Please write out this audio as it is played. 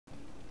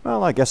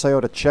Well, I guess I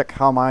ought to check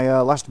how my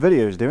last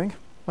video is doing.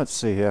 Let's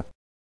see here.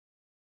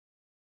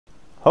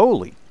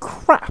 Holy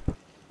crap!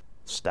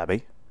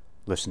 Stabby,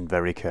 listen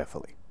very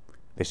carefully.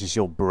 This is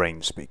your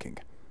brain speaking.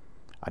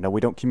 I know we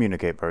don't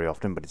communicate very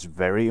often, but it's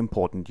very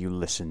important you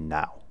listen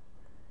now.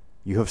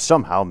 You have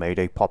somehow made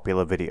a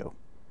popular video.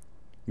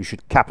 You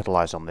should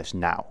capitalize on this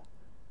now.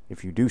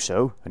 If you do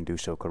so, and do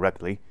so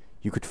correctly,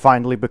 you could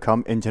finally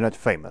become internet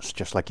famous,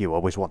 just like you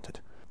always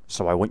wanted.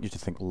 So I want you to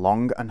think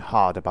long and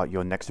hard about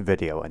your next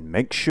video and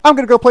make sure— I'm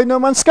gonna go play No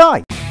Man's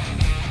Sky!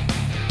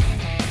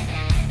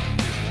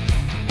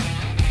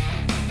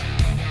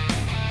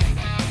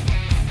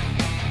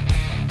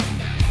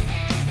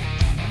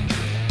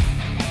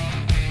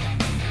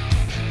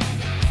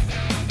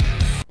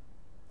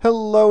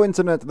 Hello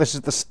Internet, this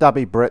is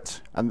TheStabbyBrit,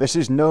 and this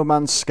is No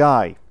Man's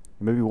Sky.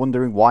 You may be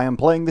wondering why I'm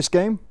playing this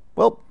game?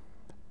 Well,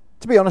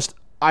 to be honest,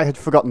 I had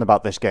forgotten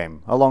about this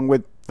game, along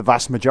with the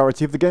vast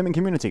majority of the gaming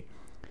community.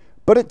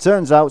 But it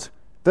turns out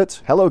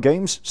that Hello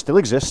Games still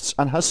exists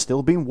and has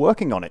still been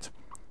working on it.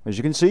 As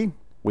you can see,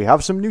 we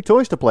have some new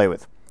toys to play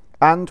with.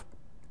 And,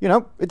 you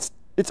know, it's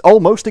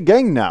almost a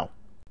game now.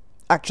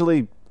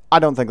 Actually, I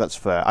don't think that's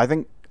fair. I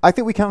think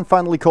we can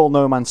finally call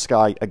No Man's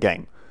Sky a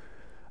game.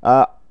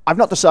 I've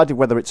not decided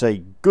whether it's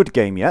a good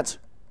game yet.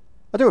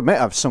 I do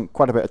admit I've sunk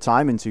quite a bit of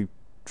time into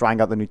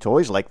trying out the new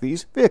toys, like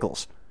these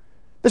vehicles.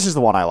 This is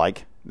the one I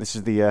like. This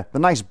is the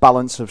nice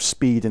balance of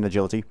speed and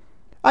agility.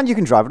 And you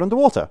can drive it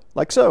underwater,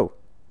 like so.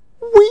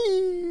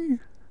 Whee!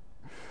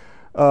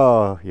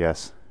 Oh,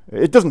 yes.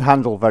 It doesn't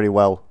handle very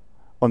well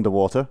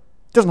underwater.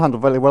 It doesn't handle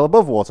very well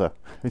above water.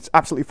 It's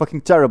absolutely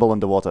fucking terrible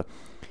underwater.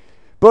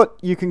 But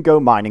you can go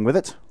mining with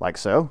it, like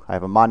so. I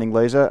have a mining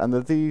laser, and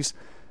there are these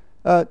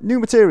new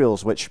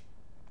materials, which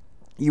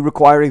you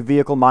require a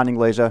vehicle mining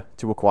laser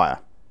to acquire,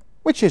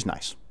 which is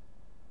nice.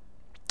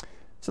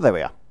 So there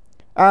we are.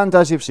 And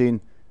as you've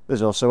seen,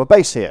 there's also a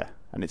base here.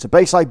 And it's a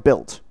base I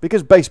built,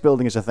 because base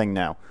building is a thing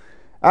now.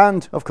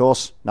 And, of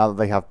course, now that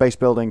they have base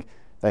building,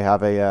 they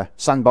have a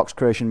sandbox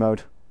creation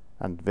mode,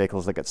 and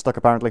vehicles that get stuck,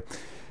 apparently.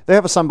 They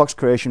have a sandbox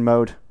creation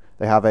mode,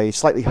 they have a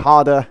slightly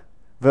harder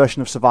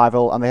version of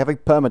survival, and they have a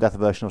permadeath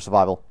version of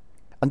survival.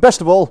 And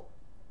best of all,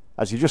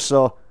 as you just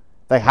saw,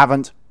 they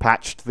haven't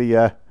patched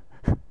the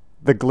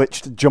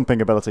glitched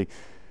jumping ability,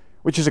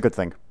 which is a good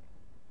thing.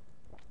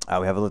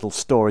 We have a little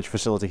storage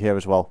facility here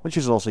as well, which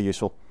is also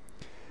useful.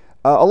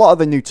 A lot of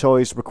the new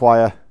toys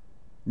require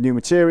new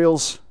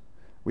materials,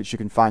 which you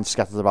can find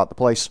scattered about the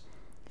place.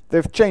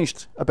 They've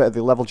changed a bit of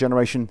the level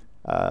generation,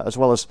 as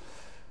well as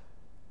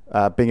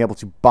being able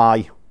to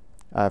buy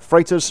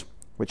freighters,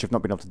 which I've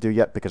not been able to do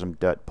yet because I'm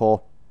dirt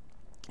poor.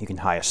 You can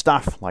hire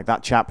staff, like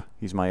that chap.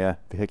 He's my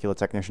vehicular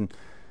technician.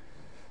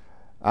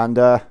 And,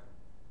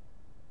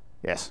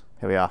 yes,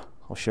 here we are.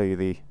 I'll show you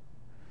the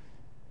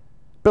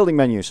building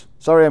menus.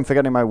 Sorry, I'm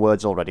forgetting my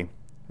words already.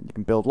 You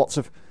can build lots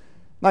of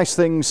nice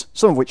things,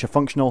 some of which are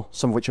functional,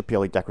 some of which are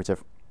purely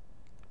decorative.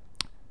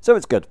 So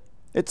it's good.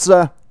 It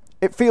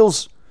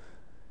feels...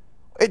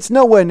 It's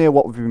nowhere near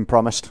what we've been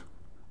promised.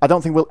 I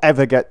don't think we'll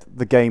ever get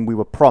the game we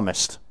were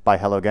promised by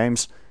Hello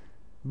Games,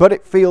 but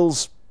it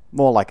feels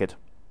more like it.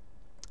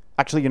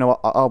 Actually, you know what?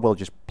 I will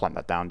just plant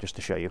that down just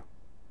to show you.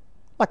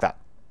 Like that.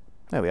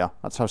 There we are.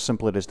 That's how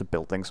simple it is to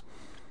build things.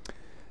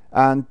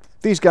 And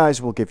these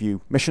guys will give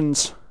you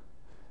missions,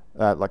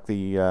 like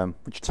the...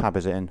 which tab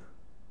is it in?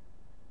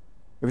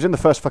 It was in the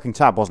first fucking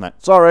tab, wasn't it?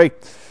 Sorry!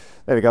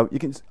 There we go.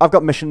 I've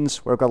got missions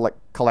where I've got to, like,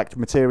 collect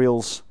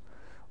materials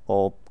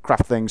or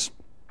craft things.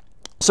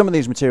 Some of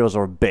these materials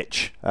are a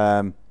bitch.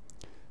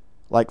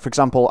 Like, for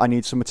example, I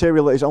need some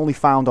material that is only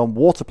found on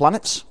water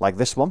planets, like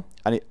this one,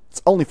 and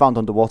it's only found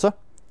underwater.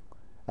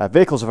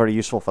 Vehicles are very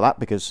useful for that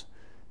because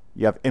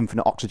you have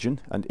infinite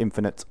oxygen and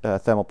infinite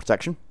thermal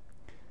protection.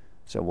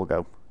 So we'll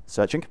go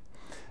searching.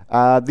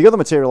 The other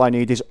material I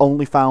need is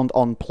only found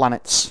on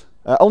planets...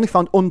 only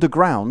found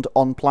underground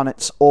on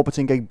planets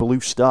orbiting a blue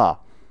star.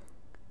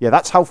 Yeah,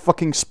 that's how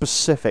fucking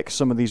specific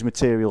some of these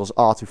materials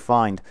are to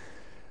find.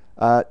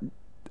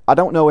 I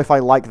don't know if I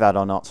like that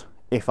or not,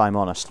 if I'm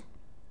honest.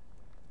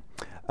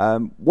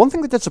 One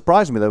thing that did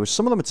surprise me, though, is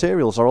some of the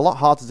materials are a lot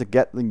harder to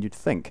get than you'd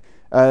think.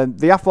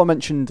 The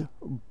aforementioned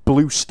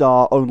blue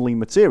star-only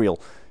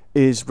material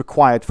is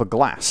required for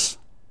glass.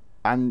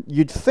 And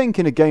you'd think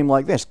in a game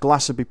like this,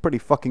 glass would be pretty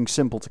fucking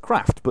simple to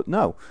craft, but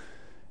no.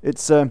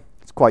 It's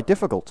quite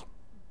difficult.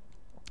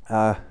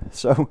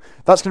 So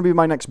that's going to be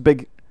my next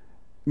big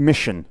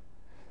mission,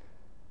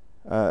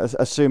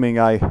 assuming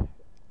I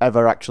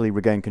ever actually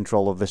regain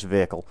control of this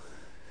vehicle.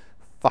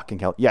 Fucking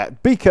hell. Yeah,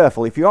 be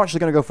careful. If you're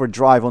actually going to go for a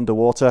drive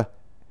underwater,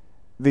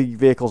 the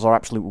vehicles are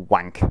absolute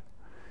wank.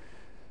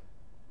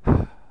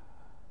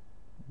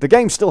 The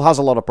game still has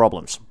a lot of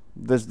problems.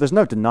 There's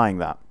no denying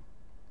that.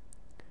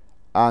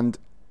 And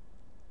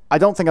I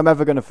don't think I'm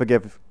ever going to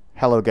forgive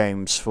Hello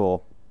Games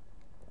for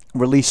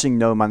releasing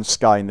No Man's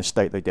Sky in the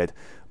state they did.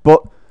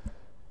 But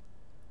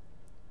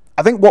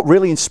I think what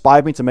really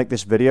inspired me to make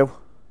this video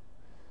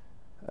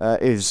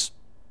is...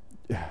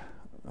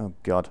 Oh,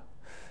 God.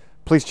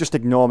 Please just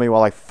ignore me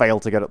while I fail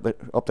to get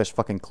up this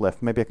fucking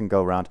cliff. Maybe I can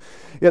go around.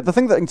 Yeah, the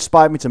thing that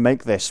inspired me to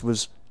make this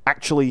was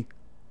actually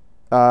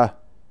Call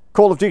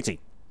of Duty.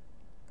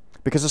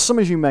 Because as some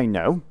of you may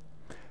know,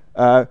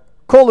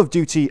 Call of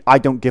Duty I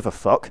Don't Give a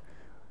Fuck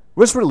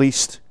was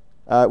released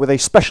with a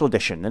special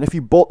edition. And if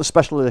you bought the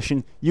special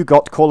edition, you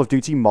got Call of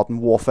Duty Modern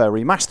Warfare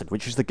Remastered,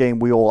 which is the game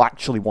we all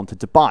actually wanted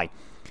to buy.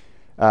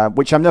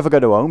 Which I'm never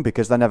going to own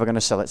because they're never going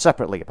to sell it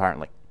separately,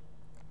 apparently.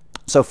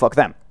 So fuck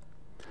them.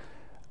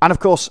 And of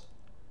course,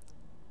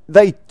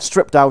 they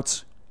stripped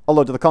out a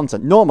load of the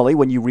content. Normally,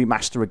 when you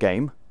remaster a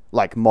game,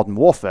 like Modern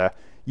Warfare,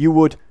 you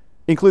would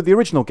include the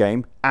original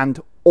game and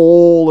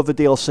all of the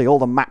DLC, all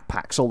the map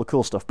packs, all the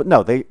cool stuff. But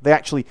no,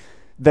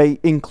 they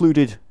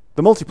included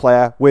the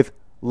multiplayer with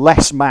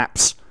less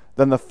maps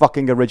than the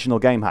fucking original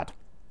game had.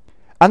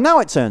 And now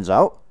it turns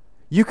out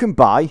you can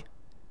buy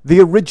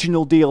the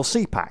original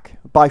DLC pack,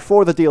 buy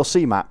 4 of the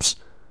DLC maps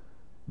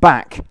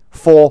back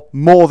for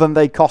more than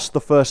they cost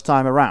the first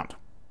time around.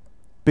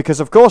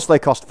 Because of course they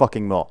cost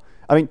fucking more.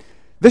 I mean,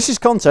 this is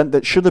content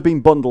that should have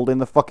been bundled in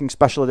the fucking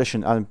special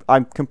edition, and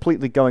I'm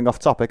completely going off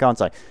topic,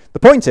 aren't I? The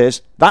point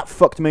is, that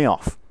fucked me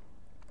off.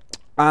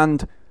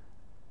 And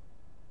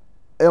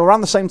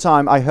around the same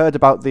time, I heard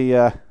about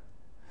the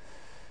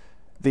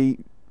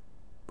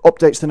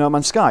updates to No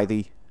Man's Sky.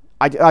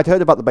 I'd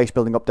heard about the base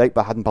building update,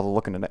 but I hadn't bothered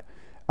looking at it.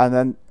 And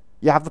then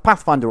you have the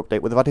Pathfinder update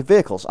with the added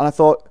vehicles, and I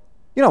thought,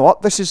 you know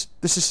what, this is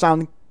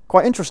sounding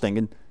quite interesting,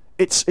 and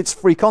it's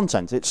free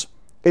content.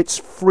 It's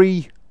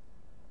free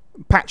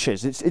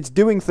patches. It's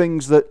doing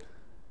things that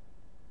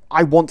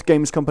I want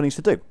games companies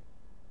to do.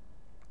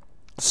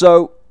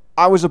 So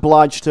I was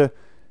obliged to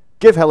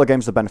give Hello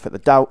Games the benefit of the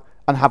doubt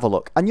and have a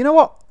look. And you know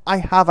what? I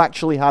have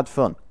actually had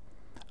fun.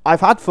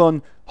 I've had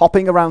fun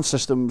hopping around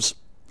systems,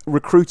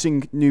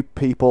 recruiting new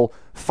people,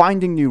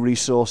 finding new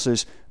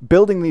resources,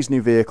 building these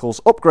new vehicles,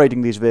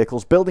 upgrading these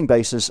vehicles, building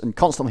bases, and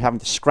constantly having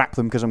to scrap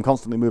them because I'm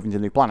constantly moving to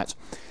new planets.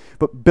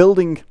 But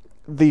building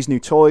these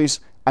new toys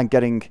and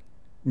getting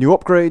new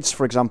upgrades,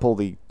 for example,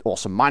 the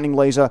awesome mining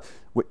laser,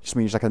 which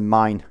means I can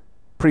mine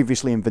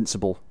previously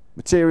invincible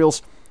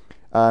materials.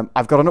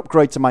 I've got an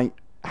upgrade to my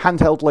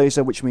handheld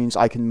laser, which means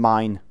I can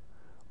mine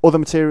other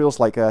materials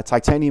like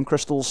titanium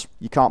crystals.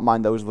 You can't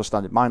mine those with a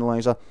standard mine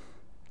laser.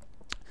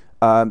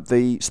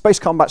 The space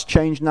combat's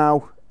changed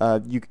now.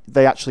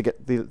 They actually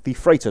get the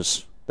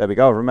freighters. There we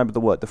go, I remember the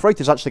word. The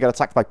freighters actually get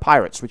attacked by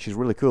pirates, which is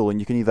really cool,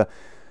 and you can either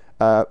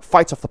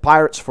fight off the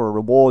pirates for a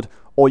reward,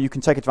 or you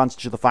can take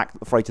advantage of the fact that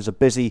the freighters are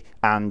busy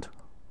and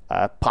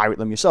pirate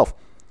them yourself.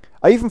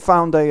 I even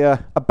found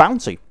a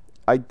bounty.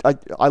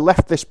 I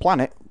left this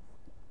planet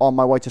on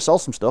my way to sell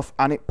some stuff,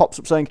 and it pops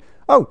up saying,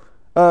 oh,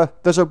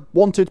 there's a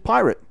wanted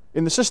pirate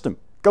in the system.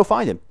 Go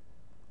find him.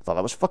 I thought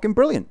that was fucking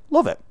brilliant.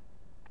 Love it.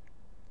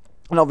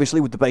 And obviously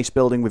with the base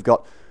building, we've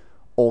got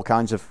all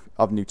kinds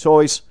of new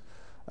toys.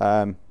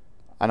 And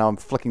I'm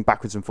flicking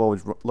backwards and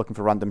forwards looking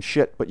for random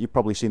shit, but you've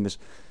probably seen this.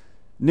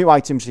 New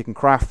items you can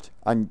craft,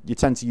 and you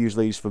tend to use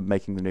these for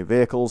making the new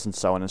vehicles and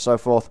so on and so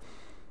forth.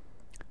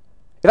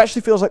 It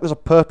actually feels like there's a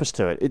purpose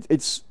to it.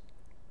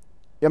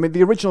 I mean,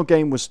 the original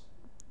game was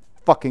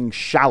fucking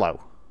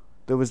shallow.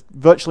 There was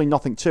virtually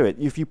nothing to it.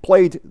 If you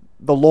played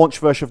the launch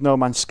version of No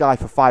Man's Sky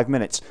for 5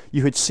 minutes,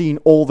 you had seen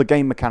all the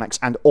game mechanics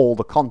and all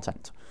the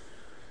content.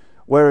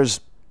 Whereas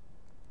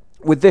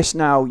with this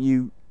now,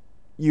 you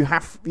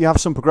have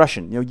some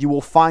progression. You will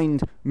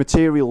find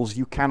materials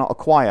you cannot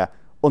acquire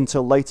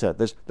until later.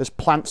 There's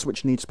plants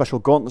which need special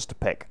gauntlets to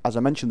pick. As I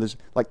mentioned, there's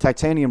like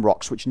titanium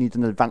rocks which need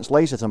an advanced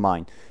laser to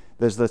mine.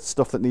 There's the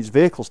stuff that needs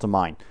vehicles to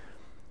mine.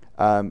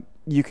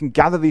 You can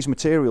gather these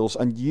materials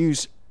and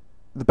use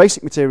the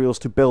basic materials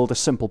to build a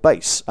simple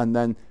base, and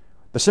then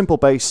the simple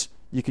base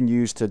you can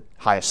use to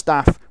hire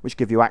staff, which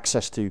give you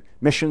access to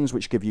missions,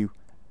 which give you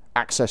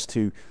access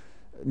to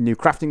new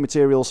crafting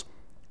materials.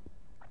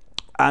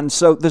 And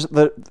so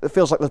it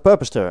feels like there's a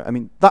purpose to it. I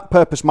mean, that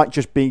purpose might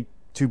just be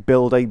to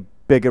build a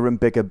bigger and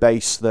bigger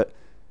base that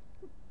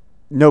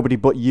nobody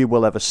but you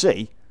will ever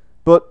see.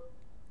 But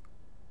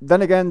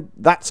then again,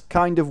 that's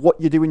kind of what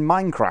you do in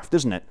Minecraft,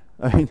 isn't it?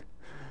 I mean,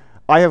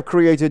 I have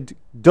created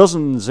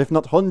dozens, if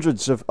not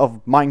hundreds, of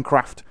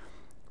Minecraft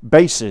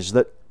bases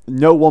that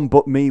no one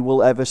but me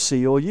will ever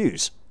see or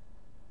use.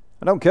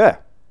 I don't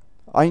care.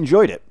 I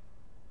enjoyed it.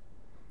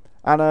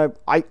 And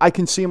I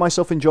can see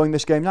myself enjoying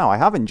this game now. I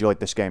have enjoyed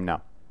this game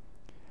now.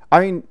 I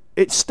mean,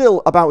 it's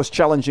still about as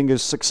challenging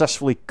as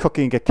successfully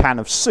cooking a can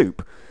of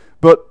soup,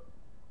 but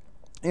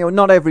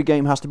not every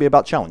game has to be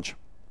about challenge.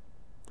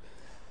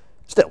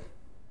 Still,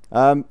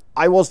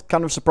 I was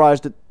kind of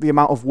surprised at the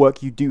amount of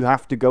work you do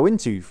have to go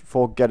into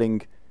for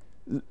getting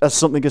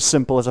something as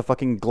simple as a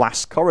fucking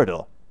glass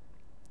corridor.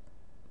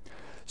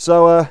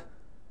 So,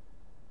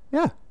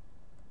 yeah,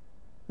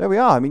 there we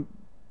are. I mean,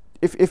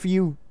 if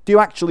you do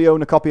actually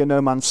own a copy of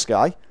No Man's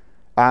Sky,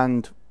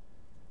 and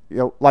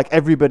like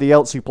everybody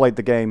else who played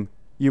the game,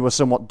 you were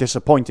somewhat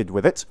disappointed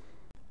with it,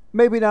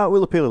 maybe now it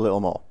will appeal a little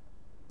more.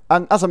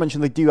 And as I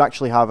mentioned, they do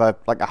actually have a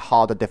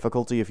harder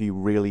difficulty if you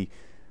really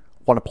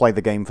want to play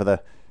the game for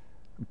the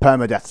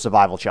permadeath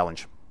survival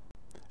challenge.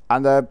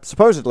 And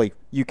supposedly,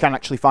 you can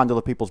actually find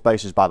other people's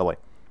bases, by the way.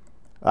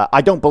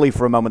 I don't believe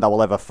for a moment that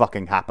will ever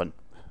fucking happen.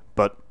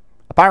 But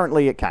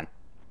apparently it can.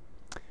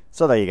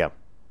 So there you go.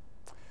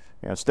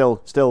 You know,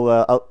 still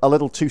a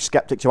little too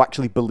skeptic to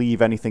actually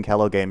believe anything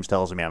Hello Games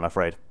tells me, I'm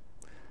afraid.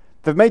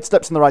 They've made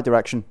steps in the right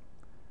direction,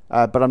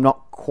 but I'm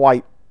not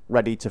quite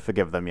ready to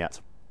forgive them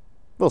yet.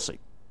 We'll see.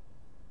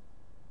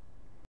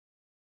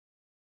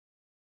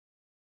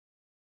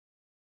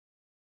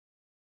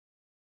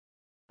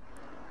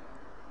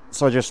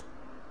 So I just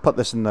put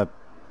this in the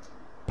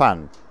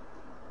pan,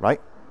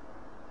 right?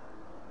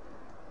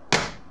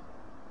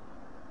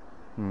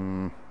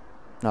 No,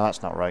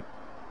 that's not right.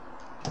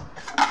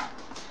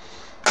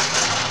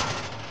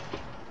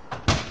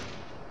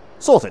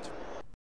 Sorted.